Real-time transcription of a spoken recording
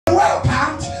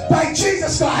welcomed by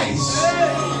Jesus Christ.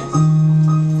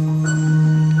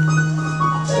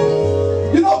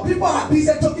 You know, people are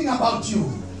busy talking about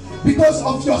you because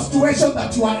of your situation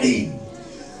that you are in.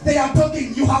 They are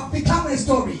talking, you have become a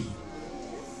story.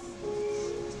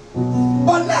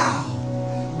 But now,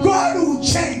 God will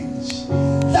change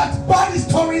that bad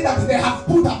story that they have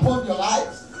put upon your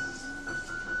life.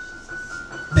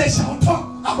 They shall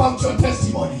talk about your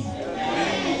testimony.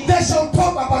 They shall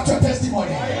talk about your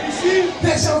testimony.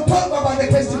 They shall talk about the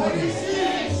testimony.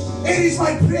 It is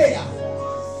my prayer.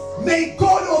 May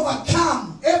God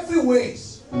overcome every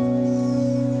ways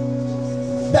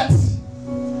that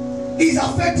is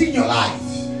affecting your life.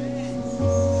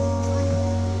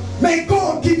 May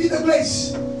God give you the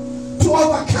grace to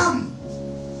overcome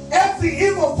every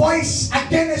evil voice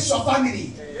against your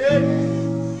family.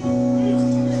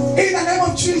 In the name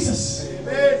of Jesus.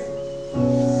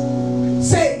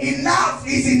 Say, enough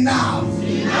is enough.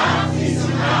 Enough is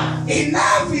enough.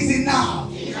 Enough is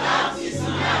enough. Enough is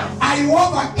enough. I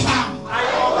overcome. I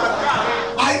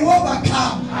overcome. I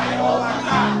overcome. I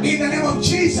overcome. In the name of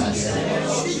Jesus. In the name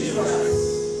of Jesus.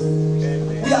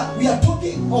 We are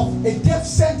talking of a death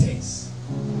sentence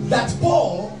that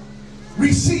Paul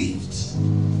received.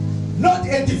 Not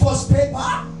a divorce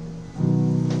paper.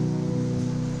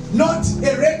 Not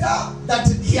a letter that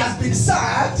he has been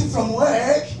sacked from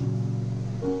work.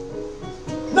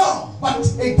 No, but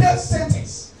a death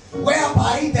sentence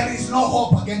whereby there is no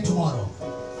hope again tomorrow.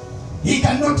 He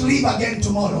cannot live again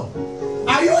tomorrow.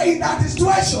 Are you in that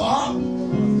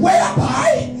situation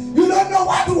whereby you don't know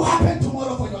what will happen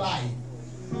tomorrow for your life?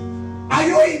 Are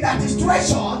you in that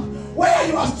situation where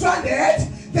you are stranded?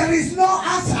 There is no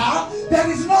answer. There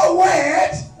is no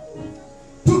word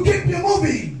to keep you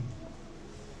moving.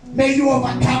 May you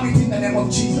overcome it in the name of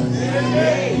Jesus.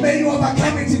 May you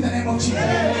overcome it in the name of Jesus.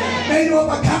 May you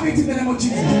overcome it in the name of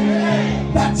Jesus.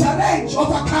 That challenge,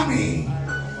 overcoming.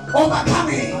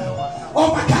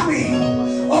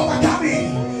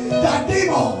 That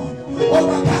demon,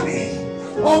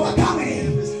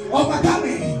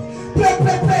 overcoming.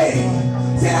 Pray.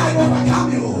 Say, I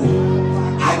overcome you.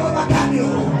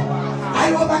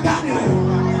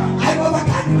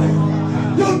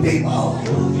 You demon.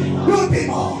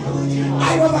 I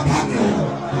overcome you.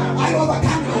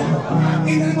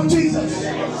 In the name of Jesus.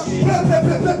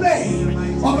 Pray.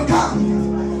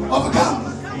 Overcome.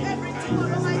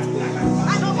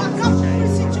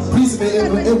 Please may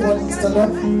everyone stand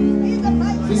up.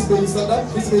 Please may you stand up.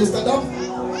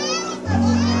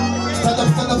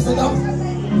 Stand up.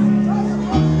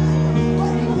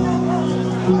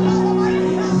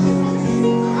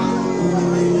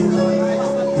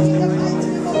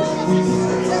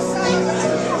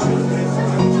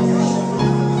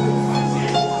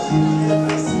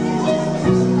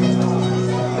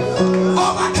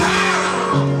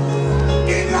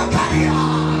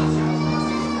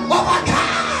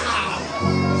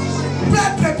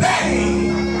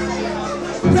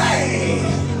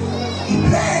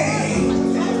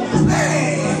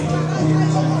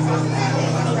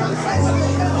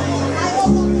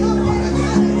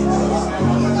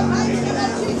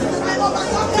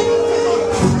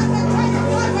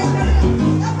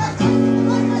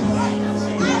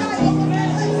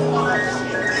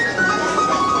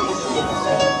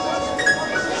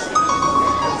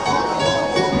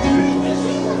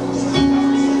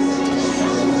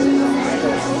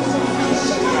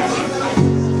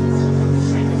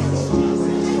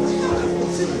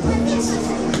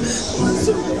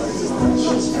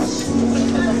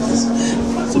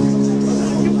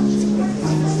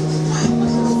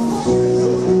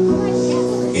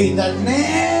 In the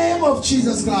name of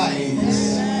Jesus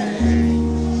Christ.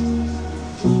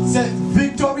 Say,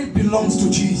 victory belongs to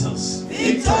Jesus.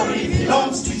 Victory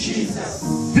belongs to Jesus.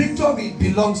 Victory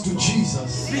belongs to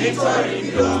Jesus. Victory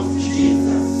belongs to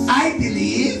Jesus. I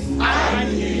believe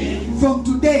from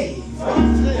today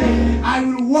I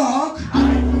will walk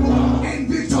in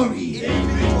victory.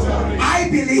 I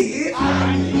believe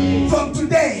from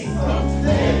today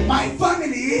my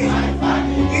family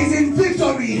is in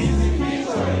victory.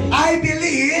 I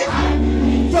believe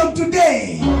from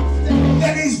today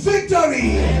there is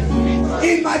victory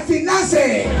in my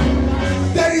finances.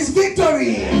 There is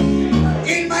victory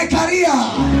in my career.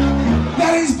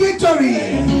 There is victory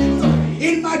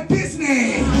in my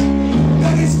business.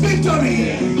 There is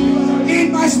victory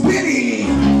in my spirit.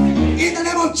 In the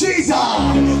name of Jesus.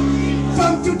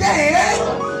 From today,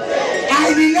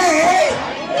 I rely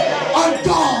on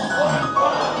God.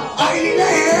 I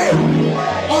rely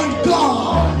on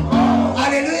God.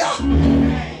 Hallelujah.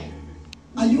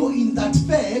 Are you in that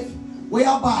faith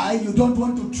whereby you don't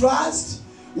want to trust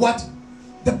what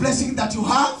the blessing that you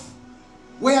have,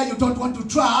 where you don't want to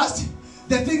trust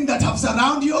the thing that have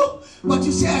surround you, but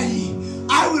you say,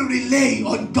 I will rely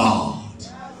on God.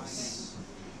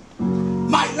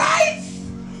 My life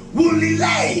will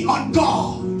rely on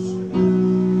God.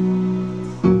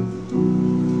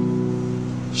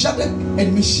 Shadrach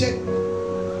and Meshach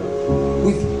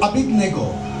with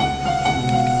Abednego,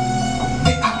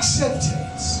 they accepted.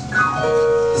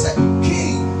 They said,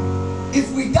 King,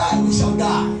 if we die, we shall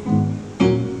die.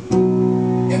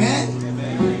 Amen?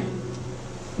 Amen.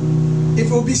 If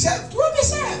we'll be saved, we'll be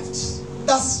saved.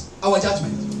 That's our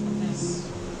judgment.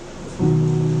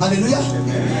 Hallelujah.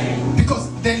 Amen. Because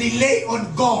they rely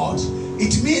on God,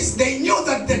 it means they knew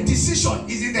that the decision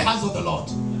is in the hands of the Lord.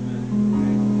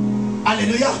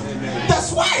 Hallelujah. Amen.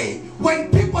 That's why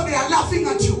when people they are laughing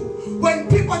at you, when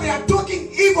people they are talking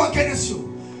evil against you,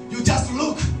 you just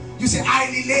look, you say, I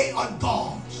rely on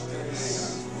God.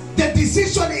 The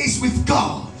decision is with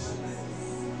God.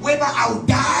 Whether I'll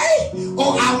die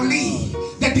or I'll live,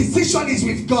 the decision is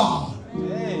with God.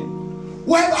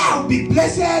 Whether I'll be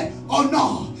blessed or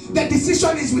not, the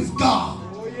decision is with God.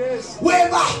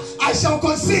 Whether I shall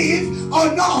conceive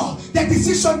or not, the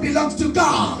decision belongs to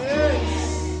God.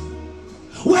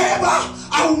 Whether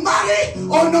I will marry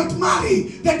or not marry,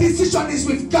 the decision is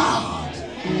with God.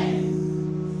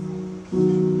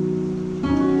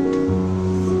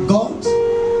 God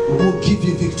will give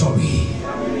you victory.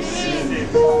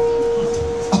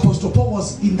 Apostle Paul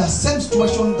was in the same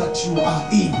situation that you are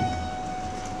in,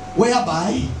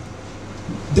 whereby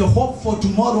the hope for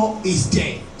tomorrow is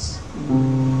dead.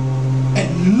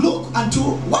 And look unto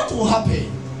what will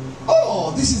happen.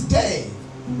 Oh, this is dead.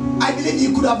 I believe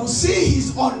he could have seen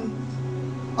his own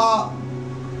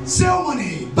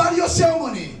ceremony, burial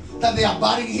ceremony, that they are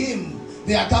burying him,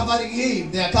 they are covering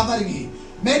him, they are covering him.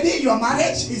 Maybe your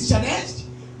marriage is challenged.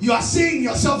 You are seeing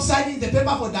yourself signing the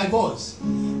paper for divorce.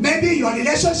 Maybe your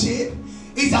relationship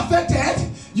is affected.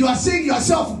 You are seeing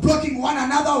yourself blocking one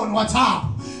another on WhatsApp.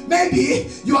 Maybe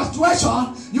your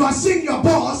situation, you are seeing your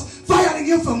boss firing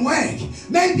you from work.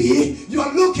 Maybe you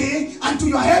are looking and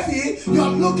you are heavy, you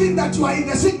are looking that you are in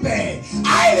the sick bed.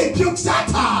 I rebuke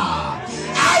Satan.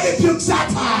 I rebuke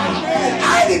Satan.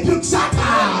 I rebuke Satan.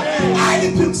 I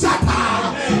rebuke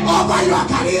Satan over your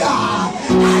career.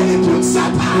 I rebuke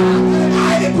Satan.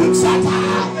 I rebuke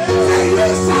Satan. Say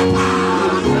you Satan.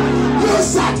 You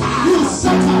Satan. You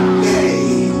Satan.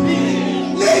 Leave.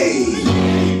 Leave.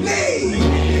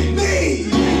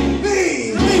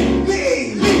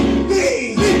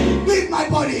 Leave my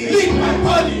body. Leave my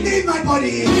body. Leave my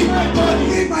body. Leave my body.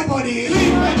 Leave my body.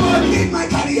 Leave my body. Leave my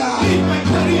career. Leave my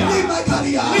career. Leave my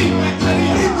career. Leave my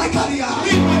career. Leave my career.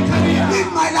 Leave my career.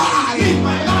 Leave my life. Leave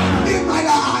my life. Leave my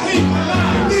life. Leave my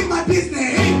life. Leave my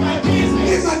business. Leave my business.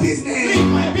 Leave my business.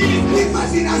 Leave my business. Leave my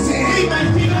finances. Leave my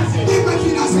finances. Leave my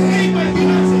finances. Leave my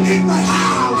finances. Leave my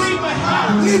house. Leave my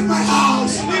house. Leave my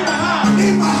house. Leave my house.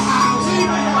 Leave my house. Leave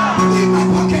my house. Leave my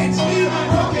pocket. Leave my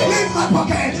pocket. Leave my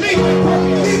pocket. Leave my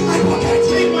pocket.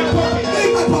 Leave my pocket. Leave my pocket.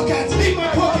 Leave my pocket. Leave my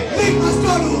pocket. Leave my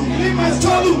storeroom. Leave my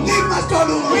storeroom. Leave my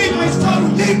storeroom. Leave my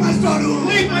storeroom. Leave my storeroom.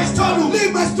 Leave my storeroom.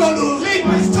 Leave my storeroom. Leave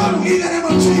my storeroom. In the name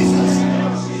of Jesus.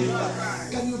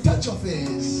 Can you touch your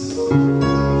face?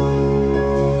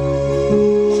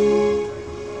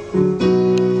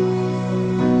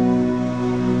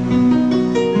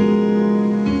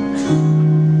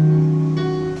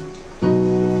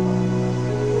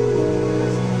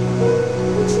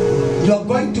 You're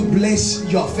going to bless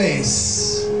your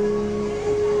face.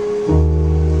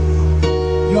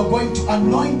 You're going to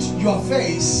anoint your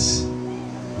face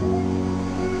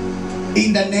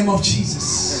in the name of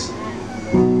Jesus.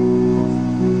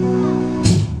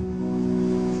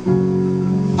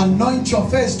 Anoint your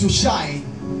face to shine.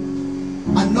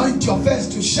 Anoint your face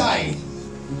to shine.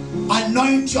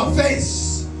 Anoint your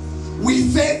face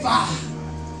with favor.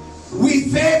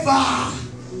 With favor.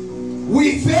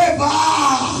 With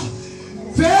favor.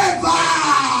 Favor.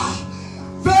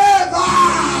 Favor.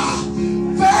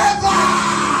 Favor.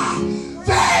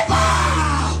 Favor.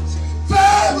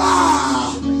 Favor.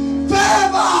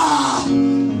 Favor.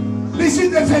 Listen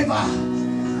the favor.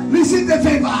 Listen the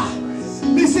favor.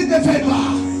 Listen the favor.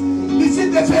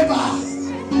 Listen the favor.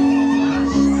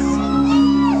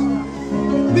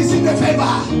 Listen the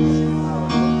favor.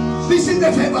 Listen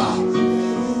the favor.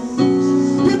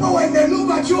 People, when they look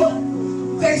at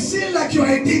you, they see like you're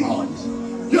a demon.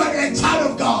 You are a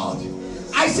child of God.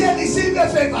 I say, receive the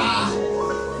favor.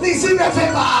 Receive the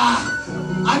favor.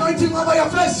 Anointing over your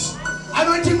face.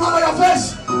 Anointing over your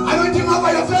face. Anointing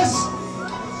over your face.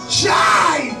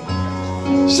 Shine.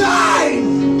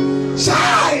 Shine.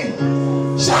 Shine.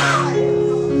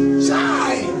 Shine.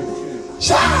 Shine.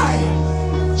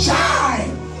 Shine. Shine.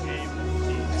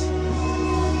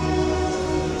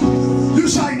 You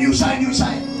shine, you shine, you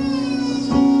shine.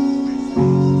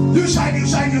 You shine, you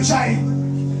shine, you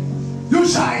shine. You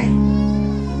shine.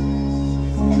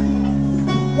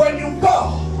 When you go,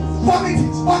 vomit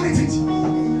it, vomit it,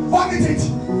 vomit it,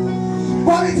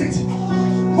 vomit it,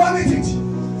 vomit it,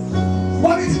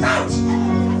 vomit it out,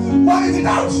 vomit it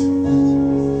out,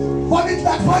 vomit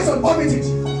that poison, vomit it,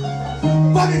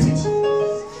 vomit it,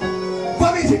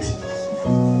 vomit it,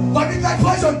 vomit that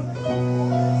poison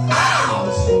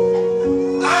out,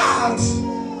 out,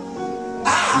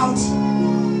 out,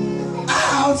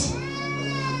 out.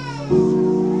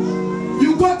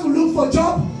 You go to look for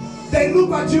job. They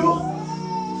look at you,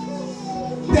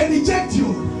 they reject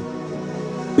you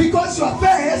because your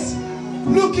face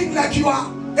looking like you are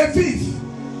a thief,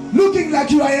 looking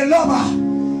like you are a robber.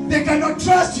 They cannot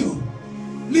trust you.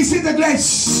 Receive the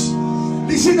grace.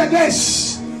 Receive the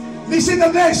grace. Receive the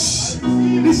grace.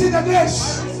 Receive the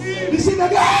grace. Receive the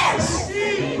grace.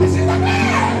 Receive the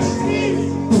grace.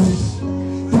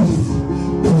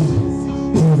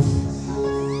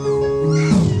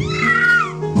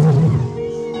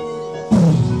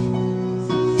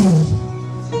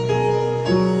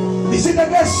 Receive the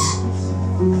grace.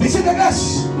 Receive the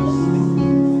grace.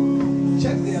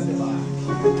 Check the other back.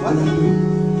 What are you doing?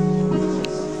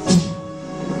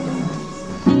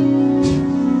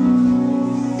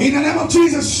 In the name of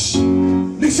Jesus,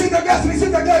 receive the grace.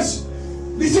 Receive the grace.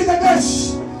 Receive the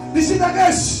grace. Receive the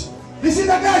grace. Receive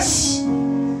the grace.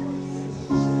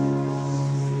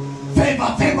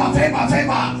 Favor, favor, favor,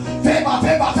 favor, favor,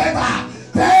 favor, favor, favor.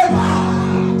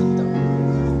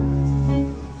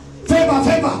 Favor,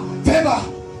 favor, favor,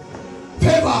 favor,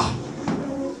 favor,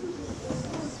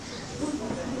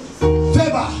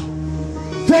 favor,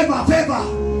 favor, favor,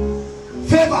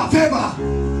 favor,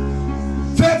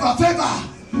 favor, favor.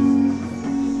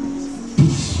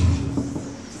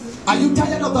 Are you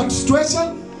tired of that situation?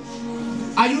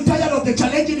 Are you tired of the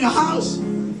challenge in your house?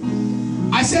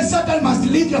 I said Satan must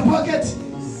leave your pocket,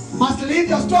 must leave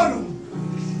your storeroom,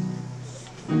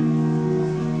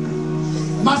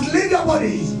 must leave your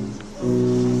body,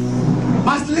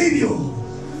 must leave you.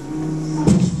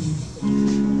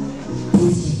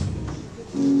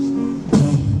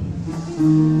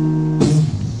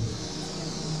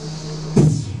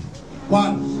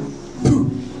 One, two,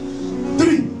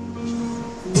 three.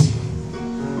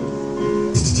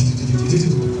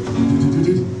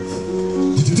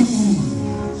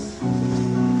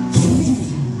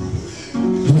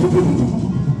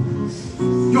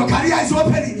 Your career is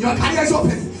opening. Your career is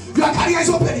opening. Your career is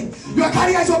opening. Your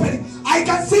career is opening. I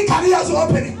can see careers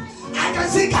opening. I can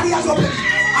see careers opening.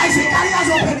 I see careers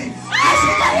opening. I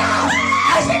see careers.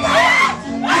 I see careers.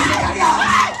 I see careers.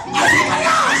 I see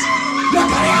careers. Your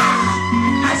career.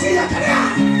 I see your career.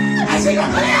 I see your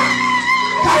career.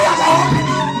 Careers are opening.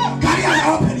 Careers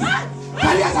are opening.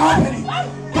 Careers are opening.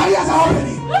 Careers are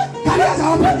opening. Careers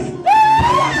are opening.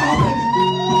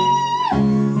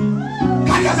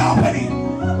 Careers are opening.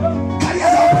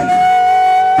 Careers are opening.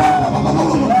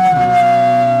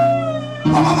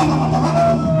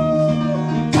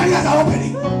 Careers are opening. Careers are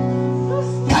opening.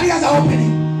 Careers are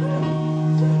opening.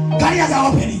 Careers are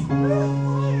opening.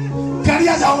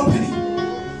 Careers are opening.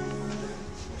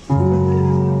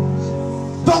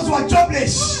 Those who are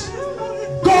jobless,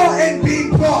 go and be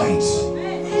employed.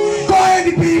 Go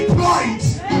and be employed.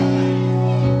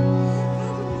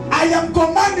 I am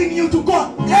commanding you to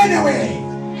go anywhere.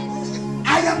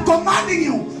 I am commanding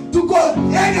you to go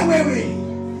anywhere.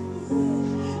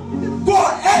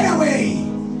 Go anyway.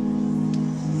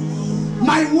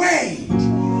 My way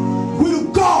will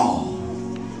go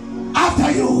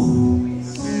after you.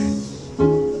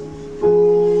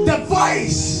 The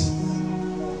voice.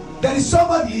 There is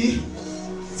somebody.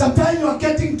 Sometimes you are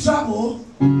getting trouble.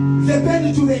 The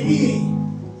pain to the ear.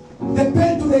 The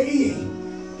pain to the ear.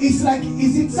 It's like,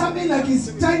 is it something like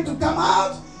it's time to come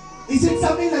out? Is it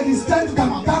something like it's time to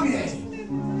come out? Come here.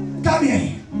 Come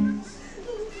here.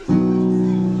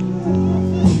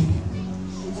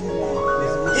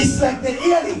 It's like the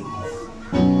earring.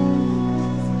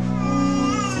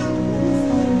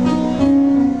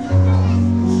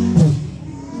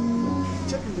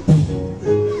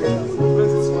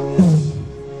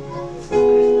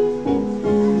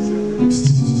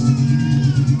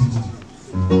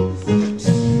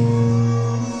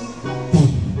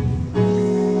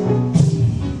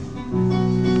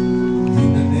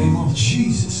 In the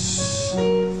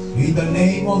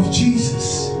name of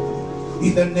Jesus.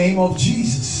 In the name of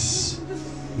Jesus.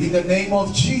 In the name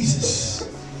of Jesus.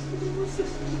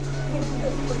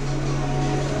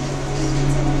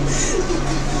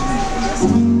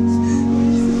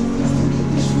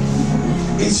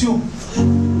 Consume.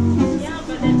 Yeah,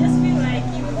 but I just feel like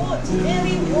you hot,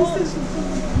 very hot.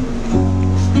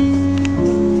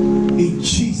 In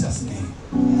Jesus' name.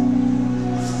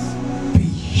 Be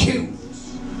healed.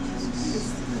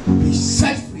 Be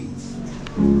set free.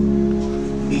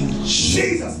 In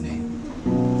Jesus' name.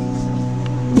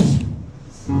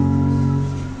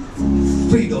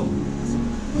 Freedom.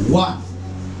 1,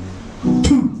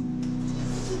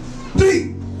 2,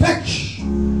 3. Touch.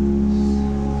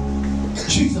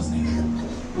 Jesus' name.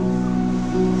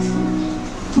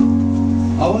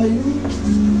 How are you?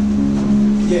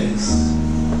 Yes.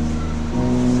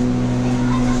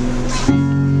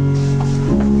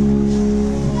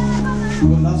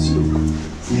 God loves you.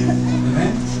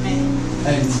 Amen.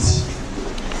 And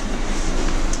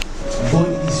God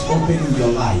is opening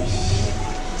your life.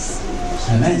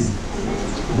 Amen.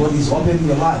 God is opening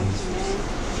your life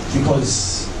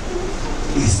because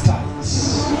it's tight.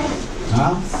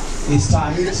 Huh? It's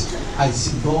tight. I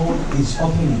see God is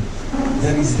opening.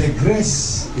 There is the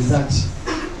grace that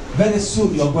very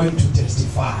soon you're going to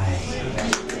testify.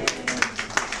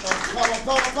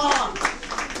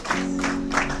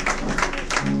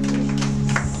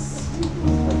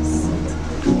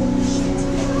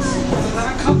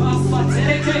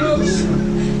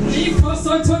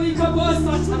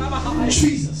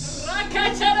 Jesus.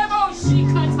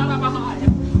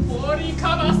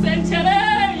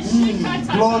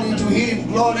 Glory to him,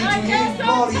 glory to him,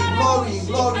 glory, glory,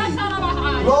 glory,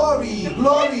 glory, glory,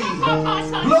 glory,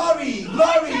 glory,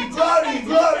 glory, glory,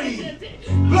 glory,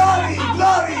 glory,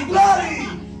 glory,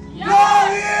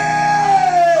 glory.